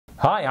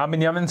Hi, I'm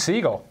Benjamin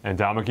Siegel.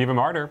 And I'm Akiva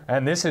Martyr.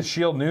 And this is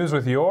SHIELD News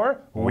with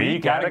your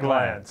Week at a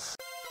Glance.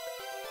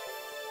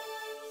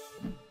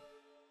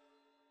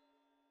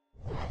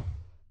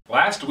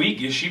 Last week,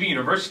 Yeshiva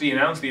University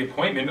announced the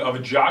appointment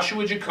of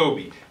Joshua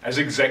Jacoby as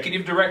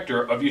Executive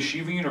Director of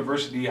Yeshiva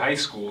University High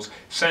Schools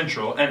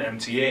Central and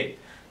MTA.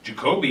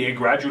 Jacoby, a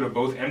graduate of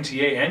both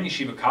MTA and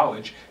Yeshiva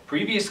College,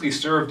 previously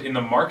served in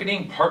the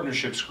Marketing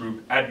Partnerships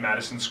Group at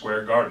Madison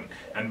Square Garden,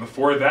 and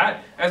before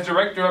that, as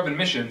Director of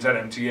Admissions at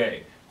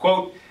MTA.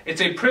 Quote,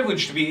 "It's a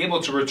privilege to be able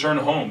to return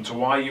home to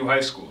YU High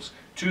Schools,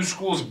 two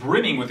schools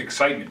brimming with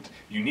excitement,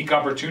 unique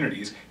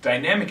opportunities,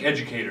 dynamic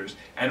educators,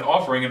 and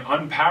offering an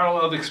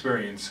unparalleled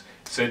experience,"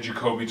 said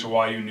Jacoby to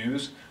YU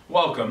News.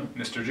 Welcome,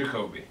 Mr.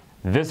 Jacoby.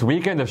 This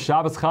weekend of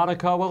Shabbos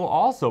Chanukah will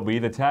also be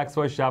the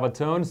Taxway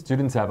Shabbaton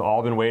students have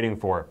all been waiting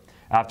for.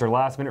 After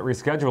last-minute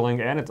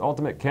rescheduling and its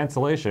ultimate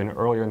cancellation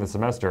earlier in the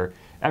semester,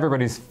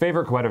 everybody's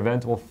favorite Coed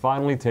event will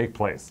finally take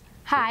place.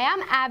 Hi,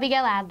 I'm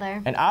Abigail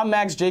Adler. And I'm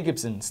Max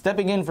Jacobson,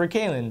 stepping in for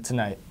Kaylin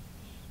tonight.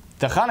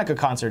 The Hanukkah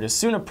concert is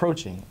soon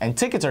approaching, and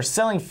tickets are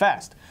selling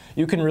fast.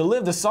 You can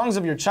relive the songs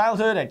of your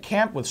childhood at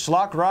camp with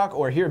Schlock Rock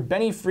or hear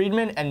Benny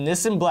Friedman and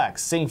Nissim Black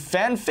sing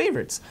fan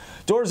favorites.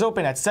 Doors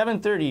open at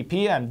 7:30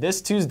 p.m.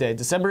 this Tuesday,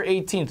 December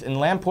 18th in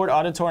Lamport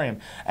Auditorium.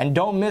 And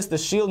don't miss the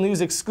SHIELD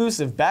News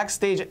exclusive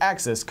backstage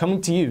access coming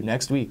to you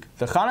next week.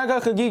 The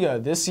Hanukkah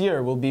Chagiga this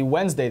year will be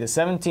Wednesday the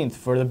 17th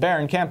for the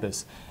Barron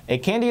campus. A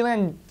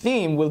Candyland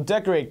theme will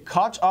decorate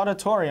Koch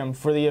Auditorium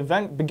for the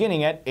event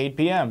beginning at 8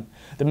 p.m.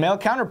 The male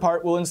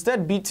counterpart will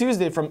instead be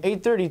Tuesday from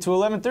 8:30 to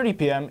 11:30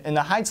 p.m. in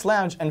the Heights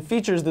Lounge and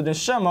features the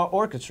Neshama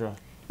Orchestra.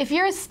 If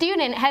you're a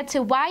student, head to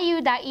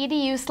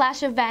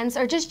yu.edu/events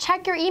or just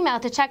check your email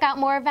to check out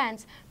more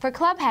events. For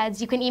club heads,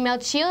 you can email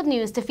SHIELD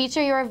News to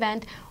feature your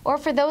event, or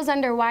for those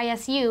under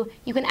YSU,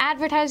 you can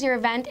advertise your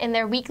event in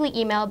their weekly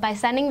email by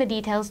sending the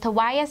details to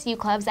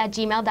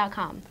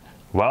ysuclubs@gmail.com.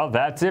 Well,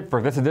 that's it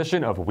for this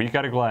edition of Week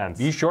at a Glance.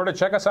 Be sure to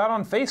check us out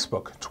on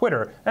Facebook,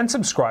 Twitter, and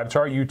subscribe to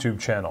our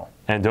YouTube channel.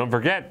 And don't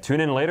forget, tune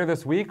in later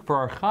this week for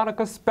our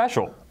Hanukkah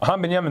special.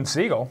 I'm Benjamin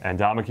Siegel.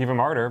 And I'm Akiva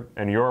Martyr,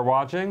 and you're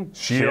watching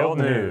SHIELD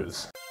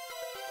News.